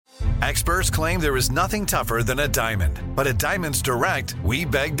Experts claim there is nothing tougher than a diamond. But at Diamonds Direct, we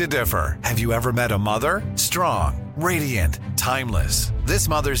beg to differ. Have you ever met a mother? Strong, radiant, timeless. This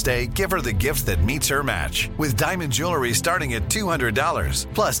Mother's Day, give her the gift that meets her match. With diamond jewelry starting at $200.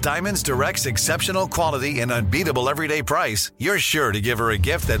 Plus Diamonds Direct's exceptional quality and unbeatable everyday price, you're sure to give her a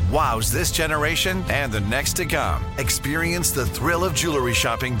gift that wows this generation and the next to come. Experience the thrill of jewelry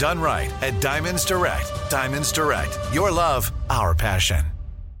shopping done right at Diamonds Direct. Diamonds Direct. Your love, our passion.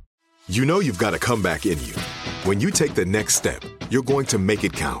 You know you've got a comeback in you. When you take the next step, you're going to make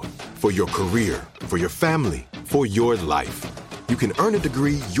it count. For your career, for your family, for your life. You can earn a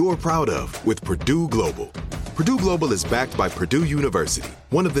degree you're proud of with Purdue Global. Purdue Global is backed by Purdue University,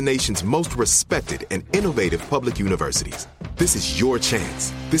 one of the nation's most respected and innovative public universities. This is your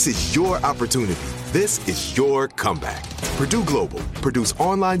chance. This is your opportunity. This is your comeback. Purdue Global, Purdue's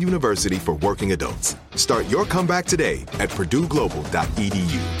online university for working adults. Start your comeback today at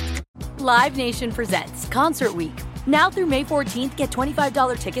purdueglobal.edu. Live Nation presents Concert Week. Now through May 14th, get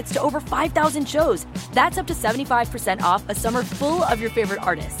 $25 tickets to over 5,000 shows. That's up to 75% off a summer full of your favorite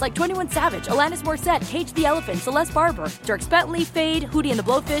artists like 21 Savage, Alanis Morissette, Cage the Elephant, Celeste Barber, Dierks Bentley, Fade, Hootie and the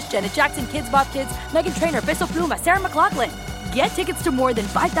Blowfish, Janet Jackson, Kidz Bop Kids, Meghan Trainor, Bissell Pluma, Sarah McLachlan. Get tickets to more than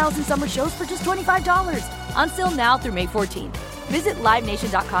 5,000 summer shows for just $25. Until now through May 14th. Visit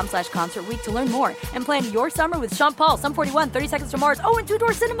LiveNation.com/Concert Week to learn more and plan your summer with Sean Paul, Sum 41, 30 Seconds to Mars, and Two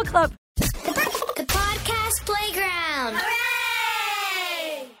Door Cinema Club. The Podcast Playground.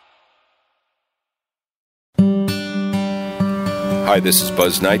 Hooray! Hi, this is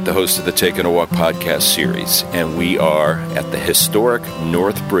Buzz Knight, the host of the Taking a Walk podcast series, and we are at the historic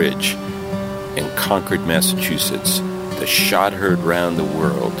North Bridge in Concord, Massachusetts, the shot heard round the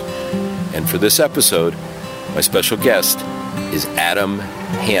world. And for this episode, my special guest is Adam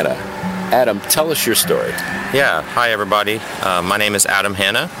Hanna. Adam, tell us your story. Yeah, hi everybody. My name is Adam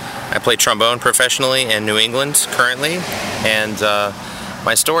Hanna. I play trombone professionally in New England currently, and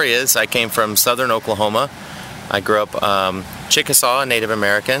my story is I came from southern Oklahoma. I grew up Chickasaw, Native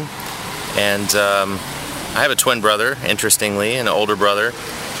American, and I have a twin brother, interestingly, and an older brother,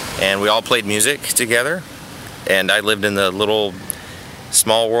 and we all played music together, and I lived in the little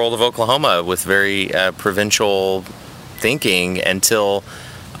small world of Oklahoma with very provincial thinking until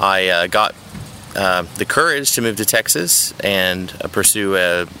I got the courage to move to Texas and pursue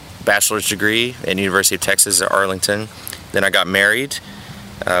a bachelor's degree at University of Texas at Arlington. Then I got married,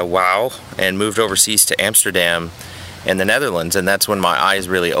 and moved overseas to Amsterdam and the Netherlands, and that's when my eyes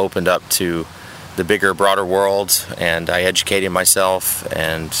really opened up to the bigger, broader world, and I educated myself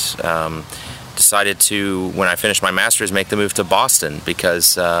and decided to, when I finished my master's, make the move to Boston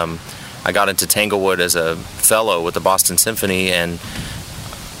because I got into Tanglewood as a fellow with the Boston Symphony, and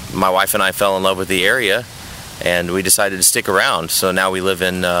my wife and I fell in love with the area, and we decided to stick around. So now we live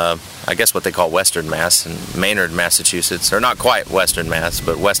in, I guess what they call Western Mass, in Maynard, Massachusetts, or not quite Western Mass,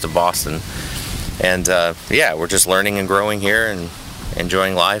 but west of Boston. And we're just learning and growing here and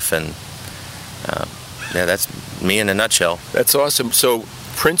enjoying life, and that's me in a nutshell. That's awesome. So,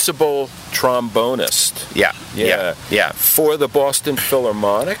 principal trombonist. Yeah. For the Boston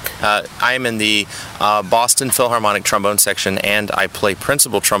Philharmonic? I'm in the Boston Philharmonic trombone section, and I play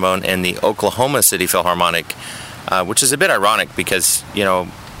principal trombone in the Oklahoma City Philharmonic, which is a bit ironic because,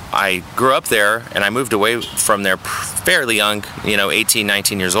 I grew up there and I moved away from there fairly young, 18,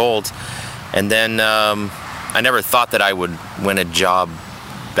 19 years old. And then I never thought that I would win a job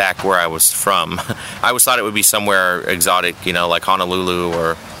back where I was from. I always thought it would be somewhere exotic, like Honolulu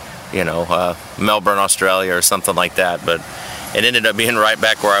or, Melbourne, Australia or something like that. But it ended up being right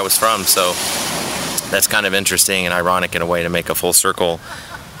back where I was from. So that's kind of interesting and ironic in a way to make a full circle.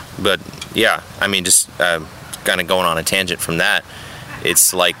 But yeah, just kind of going on a tangent from that.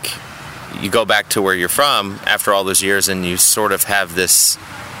 It's like you go back to where you're from after all those years and you sort of have this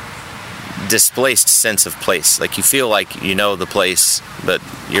displaced sense of place. Like you feel like you know the place, but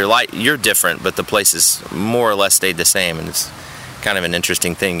you're different, but the place is more or less stayed the same, and it's kind of an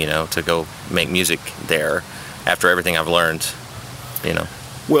interesting thing, to go make music there after everything I've learned,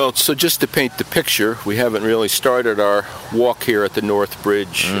 Well, so just to paint the picture, we haven't really started our walk here at the North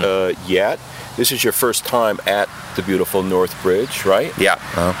Bridge yet. This is your first time at the beautiful North Bridge, right? Yeah.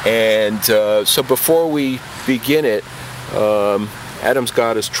 And so before we begin it, Adam's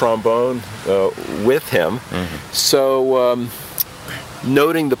got his trombone with him. Mm-hmm. So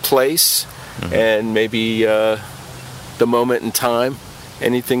noting the place and maybe the moment in time,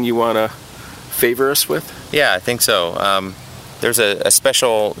 anything you want to favor us with? Yeah, I think so. There's a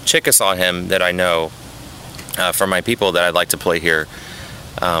special Chickasaw hymn that I know for my people that I'd like to play here.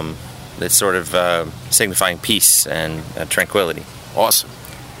 That's sort of signifying peace and tranquility. Awesome.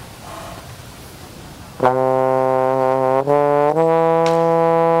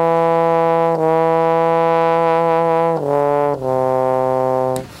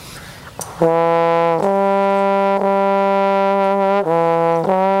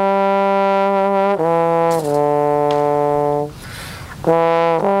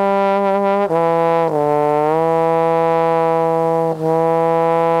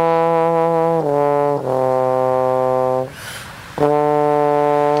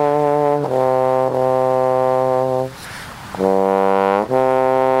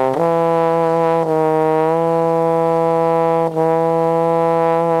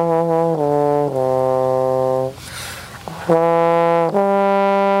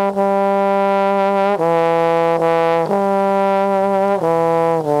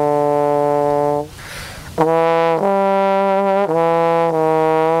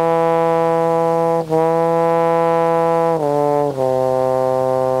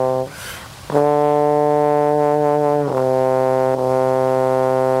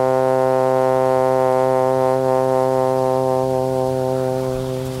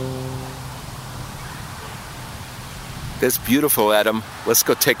 That's beautiful, Adam. Let's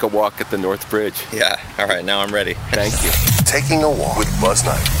go take a walk at the North Bridge. Yeah, all right, now I'm ready. Thank you. Taking a walk with Buzz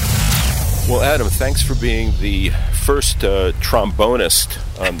Knight. Well, Adam, thanks for being the first trombonist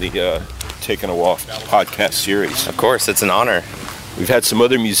on the Taking a Walk podcast series. Of course, it's an honor. We've had some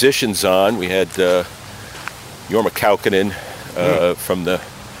other musicians on. We had Jorma Kaukonen from the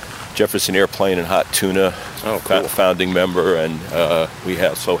Jefferson Airplane and Hot Tuna, cool. Founding member, and we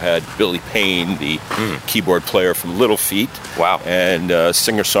also had Billy Payne, the keyboard player from Little Feat. Wow. And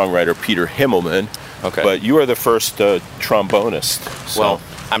singer-songwriter Peter Himmelman. Okay. But you are the first trombonist. So. Well,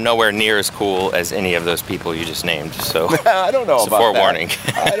 I'm nowhere near as cool as any of those people you just named, so I don't know it's about a forewarning.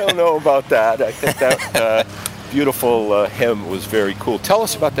 that. I don't know about that. I think that beautiful hymn was very cool. Tell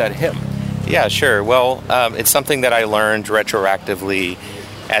us about that hymn. Yeah, sure. Well, it's something that I learned retroactively,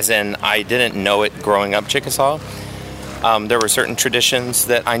 as in I didn't know it growing up Chickasaw. There were certain traditions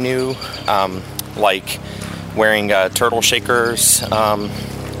that I knew, like wearing turtle shakers on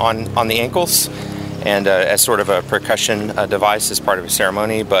the ankles, and as sort of a percussion device as part of a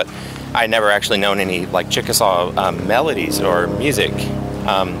ceremony, but I never actually known any like Chickasaw melodies or music.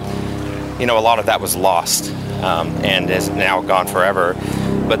 A lot of that was lost and is now gone forever.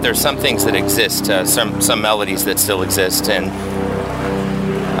 But there's some things that exist, some melodies that still exist, and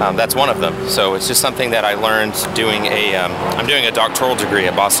that's one of them. So it's just something that I learned doing I'm doing a doctoral degree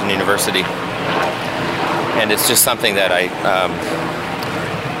at Boston University, and it's just something that I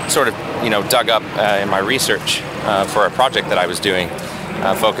sort of dug up in my research for a project that I was doing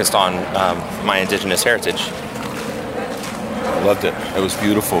focused on my indigenous heritage. I loved it. It was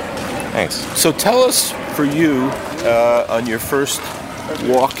beautiful. Thanks. So tell us, for you, on your first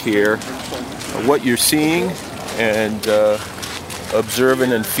walk here, what you're seeing and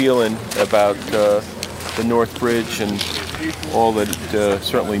observing and feeling about the North Bridge and all that it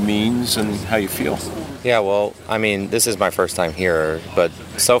certainly means, and how you feel. Yeah, well, I mean, this is my first time here, but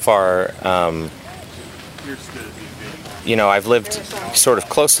so far, I've lived sort of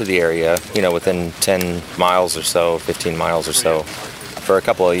close to the area, within 10 miles or so, 15 miles or so, for a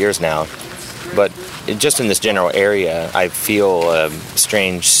couple of years now. But just in this general area, I feel a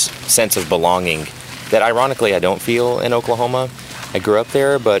strange sense of belonging that, ironically, I don't feel in Oklahoma. I grew up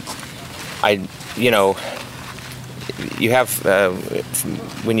there, but you have,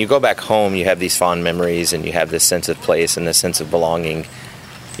 when you go back home, you have these fond memories, and you have this sense of place and this sense of belonging,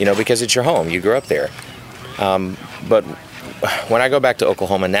 because it's your home. You grew up there. But when I go back to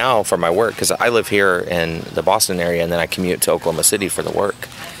Oklahoma now for my work, because I live here in the Boston area, and then I commute to Oklahoma City for the work,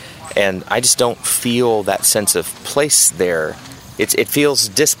 and I just don't feel that sense of place there. It feels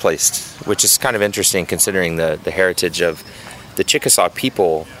displaced, which is kind of interesting considering the heritage of the Chickasaw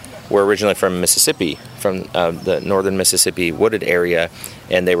people. Were originally from Mississippi, from the northern Mississippi wooded area,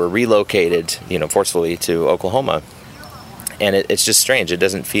 and they were relocated, forcefully to Oklahoma. And it's just strange. It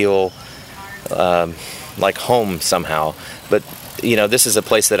doesn't feel like home somehow. But, this is a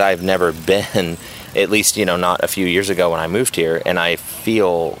place that I've never been, at least, not a few years ago when I moved here, and I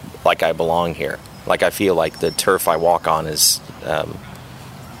feel like I belong here. Like I feel like the turf I walk on is,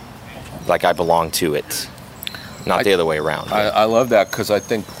 like I belong to it. Not the other way around. I love that, because I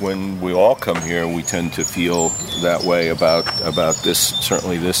think when we all come here, we tend to feel that way about this,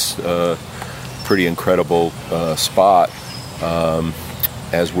 certainly this pretty incredible spot.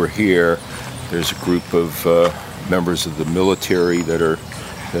 As we're here, there's a group of members of the military that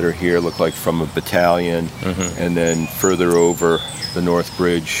are here, look like from a battalion, and then further over the North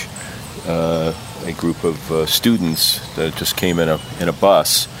Bridge, a group of students that just came in a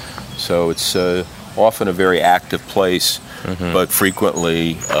bus. So it's often a very active place, but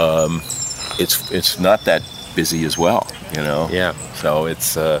frequently it's not that busy as well, Yeah. So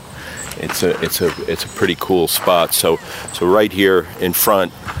it's a pretty cool spot. So right here in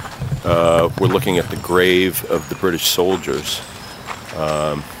front, we're looking at the grave of the British soldiers.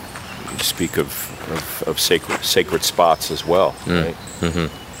 You speak of sacred spots as well, right?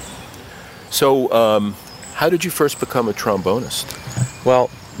 So how did you first become a trombonist? Well,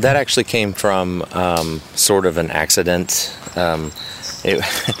 that actually came from sort of an accident.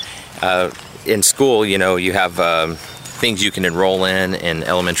 In school, you have things you can enroll in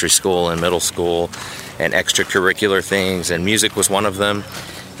elementary school and middle school, and extracurricular things, and music was one of them.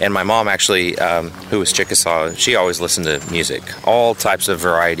 And my mom actually, who was Chickasaw, she always listened to music, all types of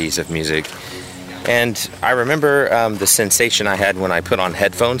varieties of music. And I remember the sensation I had when I put on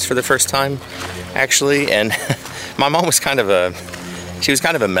headphones for the first time, actually. And my mom was kind of a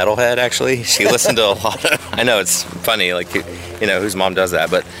metalhead, actually. She listened to a lot of, I know it's funny, like, whose mom does that,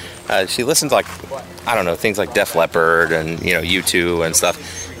 but she listened to, like, I don't know, things like Def Leppard and, U2 and stuff.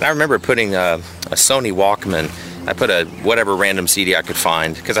 And I remember putting a Sony Walkman I put a whatever random CD I could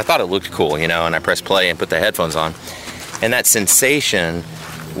find, because I thought it looked cool, and I pressed play and put the headphones on. And that sensation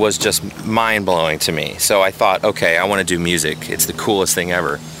was just mind-blowing to me. So I thought, okay, I want to do music. It's the coolest thing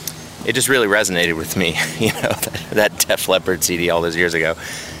ever. It just really resonated with me, that Def Leppard CD all those years ago.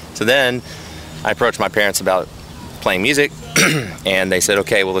 So then I approached my parents about playing music, and they said,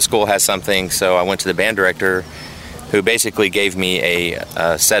 okay, well, the school has something. So I went to the band director, who basically gave me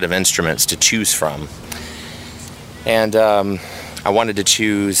a set of instruments to choose from. And I wanted to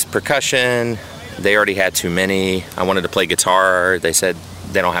choose percussion. They already had too many. I wanted to play guitar. They said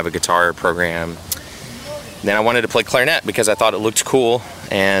they don't have a guitar program. Then I wanted to play clarinet because I thought it looked cool,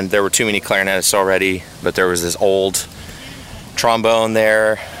 and there were too many clarinetists already, but there was this old trombone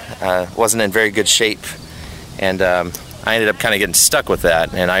there. Wasn't in very good shape, and I ended up kind of getting stuck with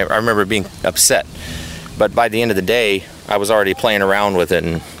that, and I remember being upset. But by the end of the day, I was already playing around with it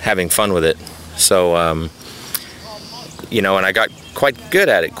and having fun with it. So, and I got quite good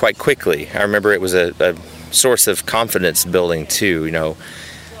at it quite quickly. I remember it was a source of confidence building too,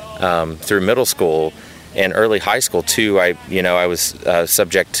 through middle school and early high school too. I was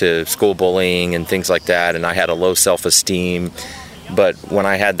subject to school bullying and things like that, and I had a low self-esteem. But when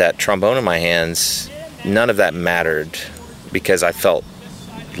I had that trombone in my hands, none of that mattered, because I felt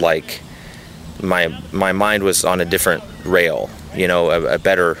like my mind was on a different rail, a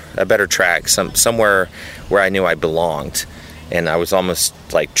better track, somewhere where I knew I belonged. And I was almost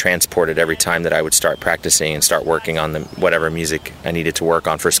like transported every time that I would start practicing and start working on whatever music I needed to work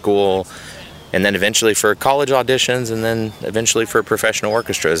on for school, and then eventually for college auditions, and then eventually for professional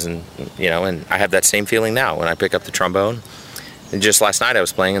orchestras. And and I have that same feeling now when I pick up the trombone. And just last night I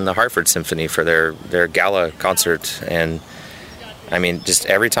was playing in the Hartford Symphony for their gala concert, and I mean, just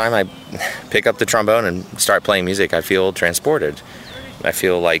every time I pick up the trombone and start playing music, I feel transported. I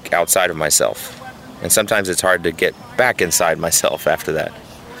feel like outside of myself. And sometimes it's hard to get back inside myself after that.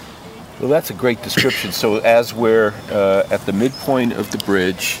 Well, that's a great description. So as we're at the midpoint of the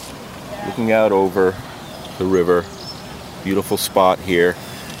bridge, looking out over the river, beautiful spot here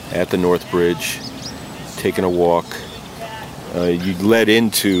at the North Bridge, taking a walk, you led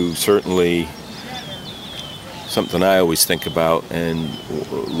into certainly something I always think about and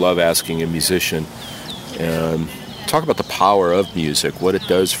love asking a musician. Talk about the power of music, what it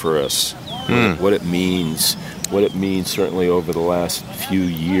does for us. What it means certainly over the last few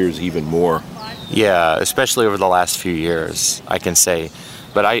years, even more. Yeah, especially over the last few years, I can say.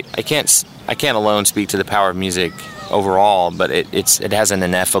 But I can't alone speak to the power of music overall, but it has an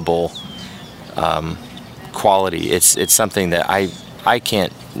ineffable quality. It's something that I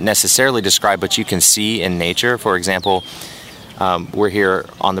can't necessarily describe, but you can see in nature. For example, we're here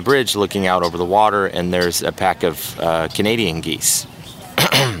on the bridge looking out over the water, and there's a pack of Canadian geese.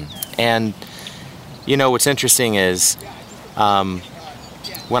 And, what's interesting is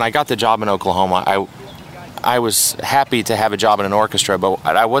when I got the job in Oklahoma, I was happy to have a job in an orchestra, but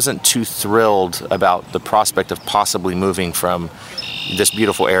I wasn't too thrilled about the prospect of possibly moving from this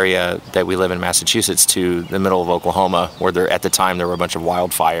beautiful area that we live in, Massachusetts, to the middle of Oklahoma, where at the time there were a bunch of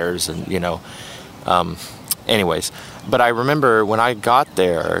wildfires and, anyways. But I remember when I got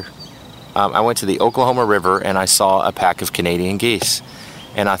there, I went to the Oklahoma River and I saw a pack of Canadian geese.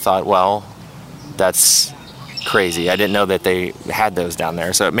 And I thought, well, that's crazy. I didn't know that they had those down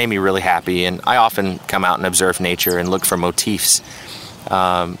there. So it made me really happy. And I often come out and observe nature and look for motifs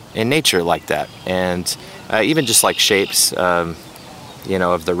in nature like that. And even just like shapes, of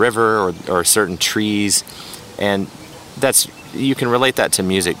the river or certain trees. And you can relate that to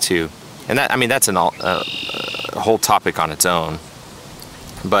music too. And that's a whole topic on its own.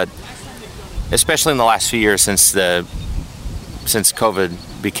 But especially in the last few years since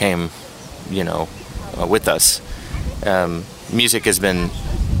COVID became, with us, music has been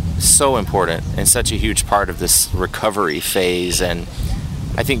so important and such a huge part of this recovery phase. And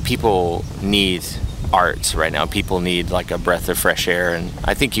I think people need art right now. People need like a breath of fresh air. And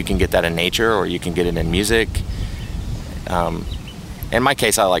I think you can get that in nature, or you can get it in music. In my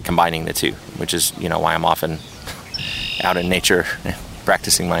case, I like combining the two, which is, why I'm often out in nature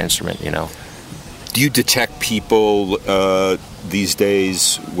practicing my instrument, Do you detect people these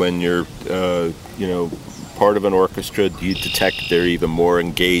days when you're, part of an orchestra? Do you detect they're even more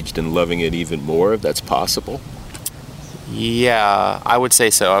engaged and loving it even more, if that's possible? Yeah, I would say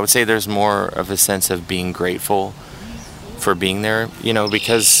so. I would say there's more of a sense of being grateful for being there,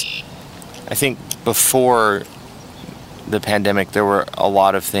 because I think before the pandemic there were a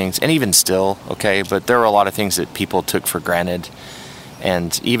lot of things, and even still, but there were a lot of things that people took for granted.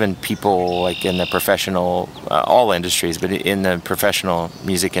 And even people like in the professional, all industries, but in the professional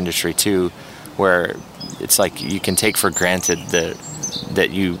music industry too, where it's like you can take for granted that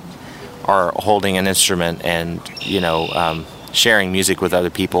you are holding an instrument and, sharing music with other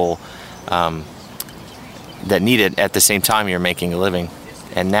people that need it at the same time you're making a living.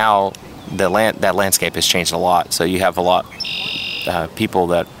 And now that landscape has changed a lot. So you have a lot people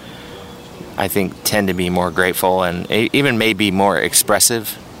that I think tend to be more grateful and even maybe more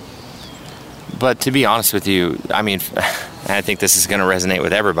expressive. But to be honest with you, I mean, I think this is going to resonate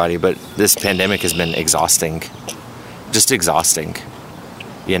with everybody, but this pandemic has been exhausting. Just exhausting.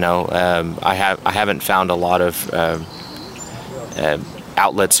 I haven't found a lot of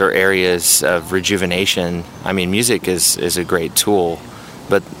outlets or areas of rejuvenation. I mean, music is a great tool,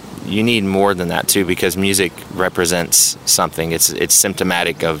 but you need more than that too, because music represents something. It's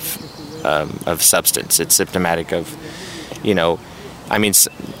symptomatic of substance. It's symptomatic of, I mean,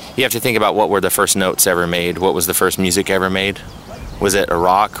 you have to think about what were the first notes ever made. What was the first music ever made? Was it a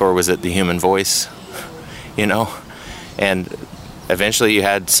rock or was it the human voice? And eventually you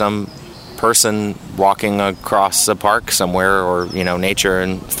had some person walking across a park somewhere or, nature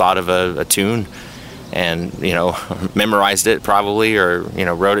and thought of a tune and, memorized it probably or,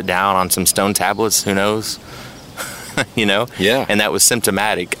 wrote it down on some stone tablets, who knows? Yeah. And that was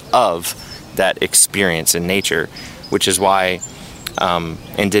symptomatic of that experience in nature, which is why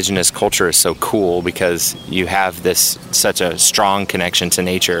indigenous culture is so cool, because you have such a strong connection to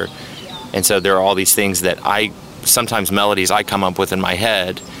nature. And so there are all these things that sometimes melodies I come up with in my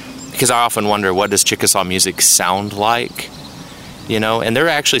head, because I often wonder, what does Chickasaw music sound like? And there are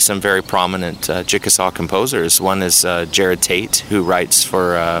actually some very prominent Chickasaw composers. One is Jared Tate, who writes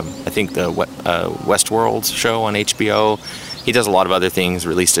for, I think, the Westworld show on HBO. He does a lot of other things,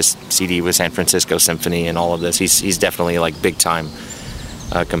 released a CD with San Francisco Symphony and all of this. He's definitely like big-time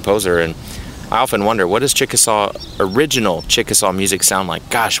composer. And I often wonder, what does original Chickasaw music sound like?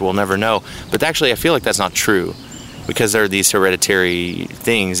 Gosh, we'll never know. But actually, I feel like that's not true, because there are these hereditary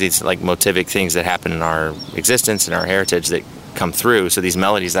things, these like motivic things that happen in our existence and our heritage that come through. So these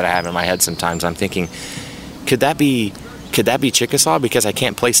melodies that I have in my head sometimes, I'm thinking, could that be Chickasaw? Because I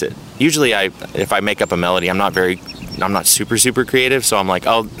can't place it. Usually if I make up a melody, I'm not super creative, so I'm like,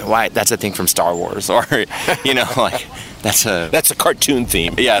 oh, why, that's a thing from Star Wars, or like that's a cartoon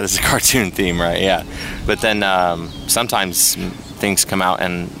theme. Yeah, that's a cartoon theme, right? Yeah. But then sometimes things come out,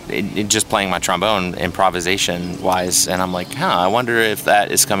 and it just playing my trombone improvisation wise, and I'm like, I wonder if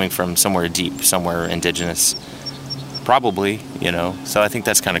that is coming from somewhere deep, somewhere indigenous. Probably, so I think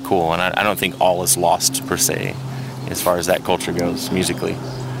that's kind of cool, and I don't think all is lost per se as far as that culture goes musically.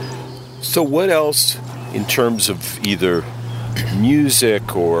 So what else, in terms of either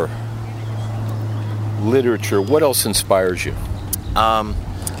music or literature, what else inspires you?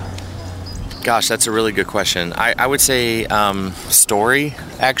 Gosh, that's a really good question. I would say story,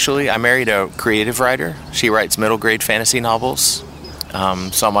 actually. I married a creative writer. She writes middle grade fantasy novels.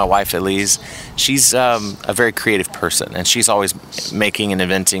 So my wife, Elise, she's a very creative person, and she's always making and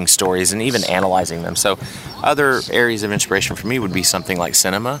inventing stories and even analyzing them. So other areas of inspiration for me would be something like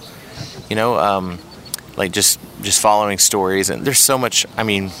cinema, like just following stories. And there's so much, I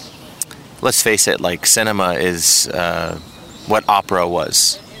mean, let's face it, like cinema is what opera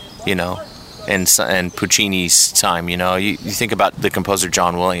was, and Puccini's time. You think about the composer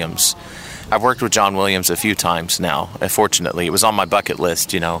John Williams. I've worked with John Williams a few times now, fortunately. It was on my bucket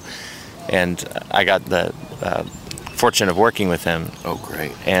list, and I got the fortune of working with him. Oh,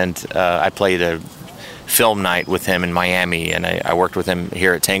 great. And I played a film night with him in Miami, and I worked with him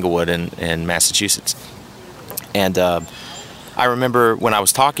here at Tanglewood in Massachusetts. And I remember when I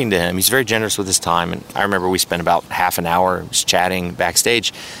was talking to him, he's very generous with his time, and I remember we spent about half an hour just chatting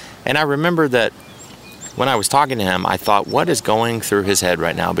backstage. And I remember that when I was talking to him, I thought, what is going through his head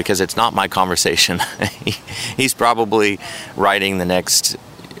right now? Because it's not my conversation. He's probably writing the next,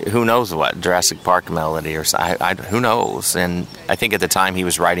 who knows what, Jurassic Park melody or who knows. And I think at the time he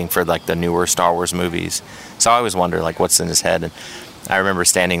was writing for like the newer Star Wars movies. So I always wonder like what's in his head. And I remember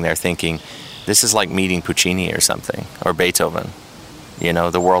standing there thinking, this is like meeting Puccini or something, or Beethoven.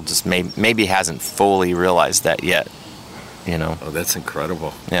 The world just maybe hasn't fully realized that yet. Oh, that's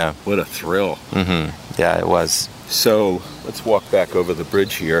incredible. Yeah. What a thrill. Mm-hmm. Yeah, it was. So let's walk back over the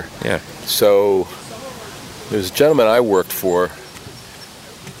bridge here. Yeah. So there's a gentleman I worked for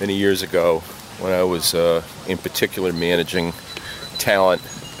many years ago when I was in particular managing talent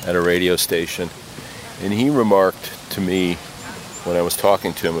at a radio station. And he remarked to me when I was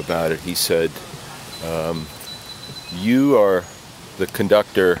talking to him about it, he said, you are the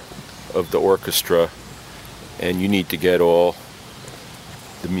conductor of the orchestra, and you need to get all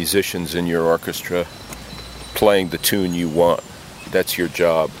the musicians in your orchestra playing the tune you want. That's your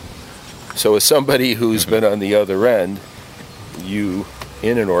job. So as somebody who's been on the other end, you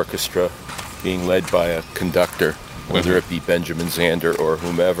in an orchestra being led by a conductor, whether it be Benjamin Zander or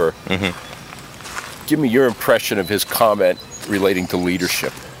whomever, give me your impression of his comment relating to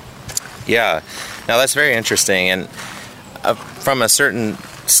leadership. Yeah, now that's very interesting, and from a certain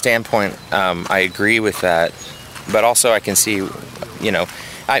standpoint, I agree with that, but also I can see,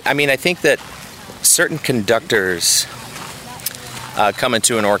 I think that certain conductors come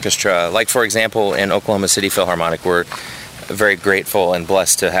into an orchestra, like for example in Oklahoma City Philharmonic, we're very grateful and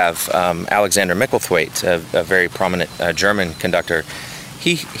blessed to have Alexander Micklethwaite, a very prominent German conductor.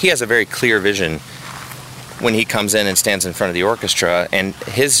 He has a very clear vision when he comes in and stands in front of the orchestra, and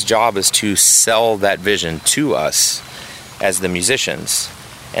his job is to sell that vision to us as the musicians,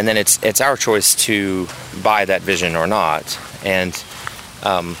 and then it's our choice to buy that vision or not. And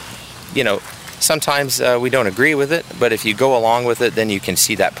sometimes we don't agree with it, but if you go along with it, then you can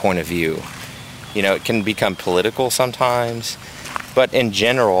see that point of view. It can become political sometimes, but in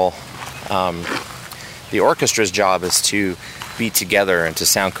general, the orchestra's job is to be together and to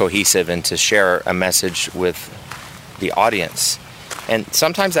sound cohesive and to share a message with the audience. And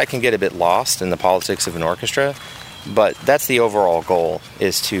sometimes that can get a bit lost in the politics of an orchestra, but that's the overall goal,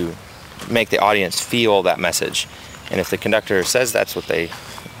 is to make the audience feel that message. And if the conductor says that's what they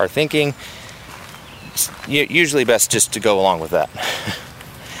are thinking, it's usually best just to go along with that.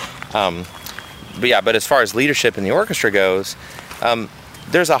 But as far as leadership in the orchestra goes,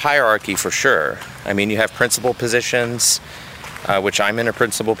 there's a hierarchy for sure. I mean, you have principal positions, which I'm in a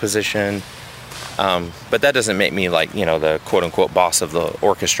principal position, but that doesn't make me the quote-unquote boss of the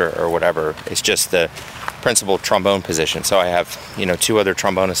orchestra or whatever. It's just the principal trombone position. So I have, 2 other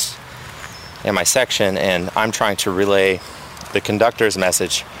trombonists in my section, and I'm trying to relay the conductor's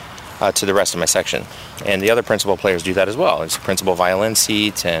message to the rest of my section. And the other principal players do that as well. It's principal violin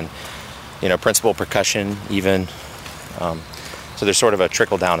seat and principal percussion even. So there's sort of a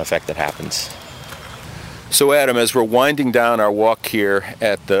trickle-down effect that happens. So Adam, as we're winding down our walk here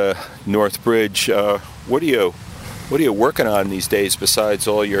at the North Bridge, what are you working on these days besides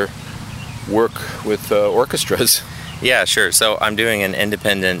all your work with orchestras? Yeah, sure. So I'm doing an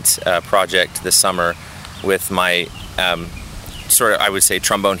independent project this summer with my I would say,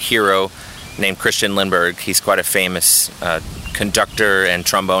 trombone hero named Christian Lindberg. He's quite a famous conductor and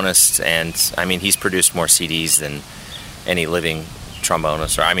trombonist, and he's produced more CDs than any living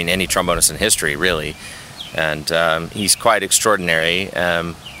trombonist, or any trombonist in history, really. And he's quite extraordinary.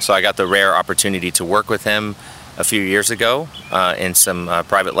 So I got the rare opportunity to work with him a few years ago in some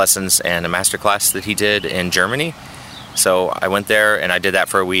private lessons and a masterclass that he did in Germany. So I went there and I did that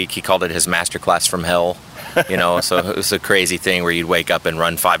for a week. He called it his masterclass from hell. So it was a crazy thing where you'd wake up and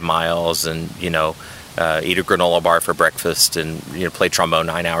run 5 miles and, eat a granola bar for breakfast and, play trombone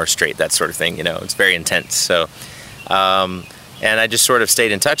 9 hours straight, that sort of thing. It's very intense. So, and I just sort of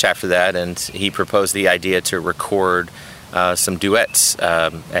stayed in touch after that, and he proposed the idea to record some duets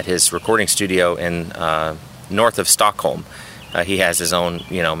at his recording studio in north of Stockholm. He has his own,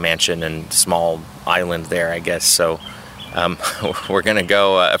 mansion and small island there, I guess. So we're going to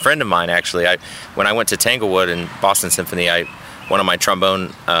go. A friend of mine, actually, when I went to Tanglewood and Boston Symphony, one of my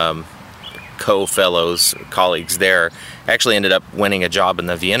trombone co-fellows, colleagues there, actually ended up winning a job in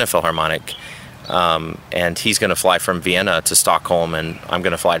the Vienna Philharmonic. And he's going to fly from Vienna to Stockholm, and I'm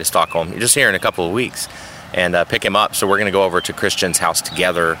going to fly to Stockholm just here in a couple of weeks and pick him up. So we're going to go over to Christian's house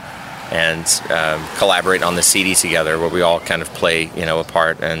together and collaborate on the CD together, where we all kind of play, a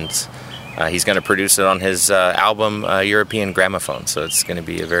part. And he's going to produce it on his album, European Gramophone. So it's going to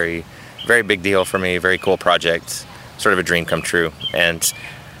be a very, very big deal for me, very cool project, sort of a dream come true. And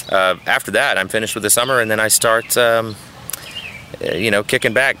after that, I'm finished with the summer, and then I start,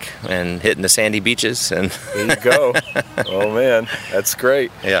 kicking back and hitting the sandy beaches. And there you go. Oh, man, that's great.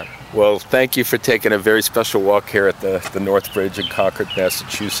 Yeah. Well, thank you for taking a very special walk here at the North Bridge in Concord,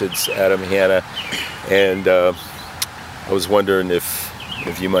 Massachusetts, Adam Hanna. And I was wondering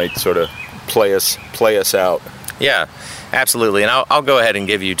if you might sort of play us out. Yeah, absolutely. And I'll go ahead and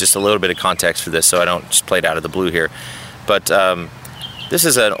give you just a little bit of context for this, so I don't just play it out of the blue here. But this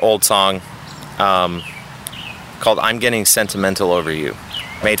is an old song called "I'm Getting Sentimental Over You,"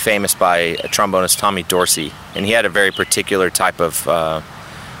 made famous by trombonist Tommy Dorsey. And he had a very particular type of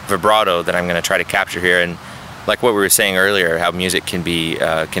vibrato that I'm going to try to capture here. And like what we were saying earlier, how music can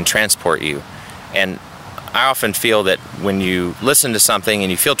transport you. And I often feel that when you listen to something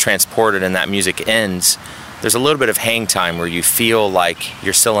and you feel transported and that music ends, there's a little bit of hang time where you feel like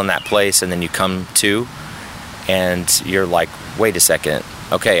you're still in that place, and then you come to and you're like, wait a second,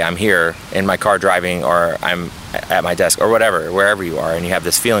 okay, I'm here in my car driving, or I'm at my desk, or whatever, wherever you are, and you have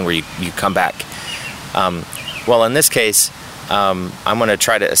this feeling where you come back. Well, in this case, I'm going to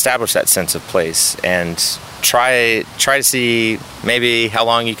try to establish that sense of place and try to see maybe how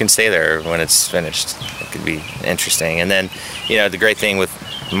long you can stay there when it's finished. It could be interesting. And then, the great thing with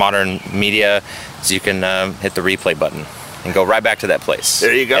modern media is you can hit the replay button and go right back to that place.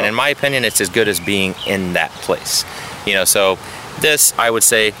 There you go. And in my opinion, it's as good as being in that place. So this, I would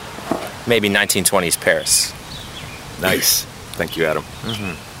say, maybe 1920s Paris. Nice. Thank you, Adam.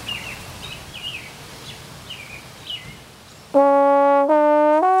 Mm-hmm.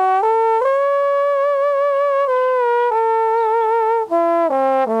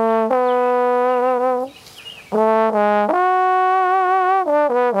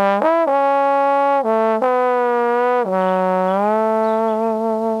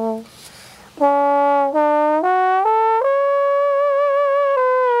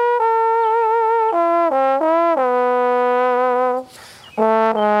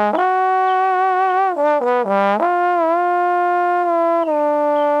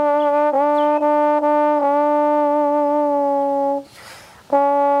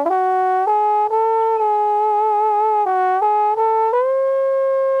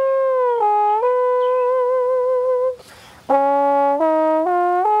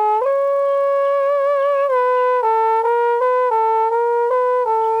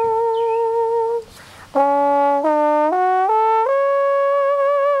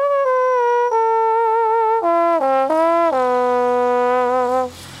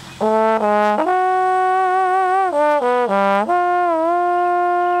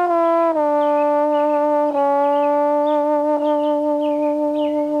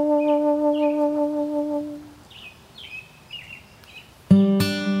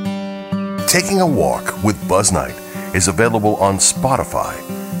 Taking a Walk with Buzz Knight is available on Spotify,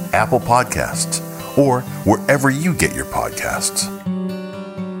 Apple Podcasts, or wherever you get your podcasts.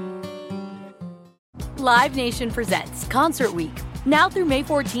 Live Nation presents Concert Week. Now through May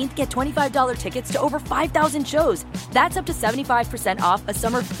 14th, get $25 tickets to over 5,000 shows. That's up to 75% off a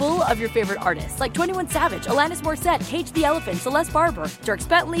summer full of your favorite artists like 21 Savage, Alanis Morissette, Cage the Elephant, Celeste Barber, Dierks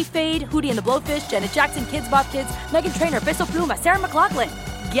Bentley, Fade, Hootie and the Blowfish, Janet Jackson, Kidz Bop Kids, Meghan Trainor, Peso Pluma, Sarah McLachlan.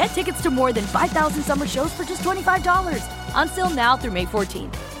 Get tickets to more than 5,000 summer shows for just $25. Until now through May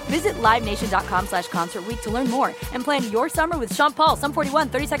 14th. Visit LiveNation.com/Concert Week to learn more and plan your summer with Sean Paul, Sum 41,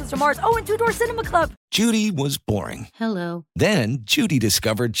 30 Seconds to Mars, and Two Door Cinema Club. Judy was boring. Hello. Then Judy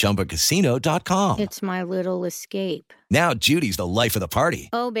discovered ChumbaCasino.com. It's my little escape. Now Judy's the life of the party.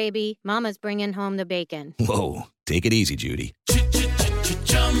 Oh, baby, mama's bringing home the bacon. Whoa, take it easy, Judy.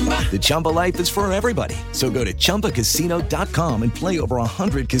 The Chumba life is for everybody. So go to ChumbaCasino.com and play over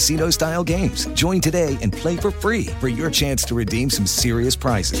 100 casino-style games. Join today and play for free for your chance to redeem some serious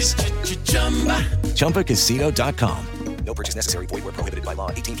prizes. ChumbaCasino.com. No purchase necessary. Void where prohibited by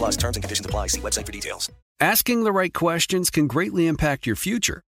law. 18 plus terms and conditions apply. See website for details. Asking the right questions can greatly impact your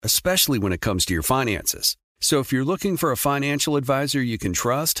future, especially when it comes to your finances. So if you're looking for a financial advisor you can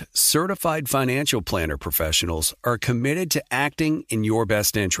trust, certified financial planner professionals are committed to acting in your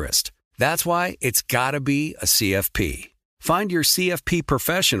best interest. That's why it's got to be a CFP. Find your CFP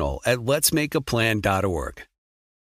professional at letsmakeaplan.org.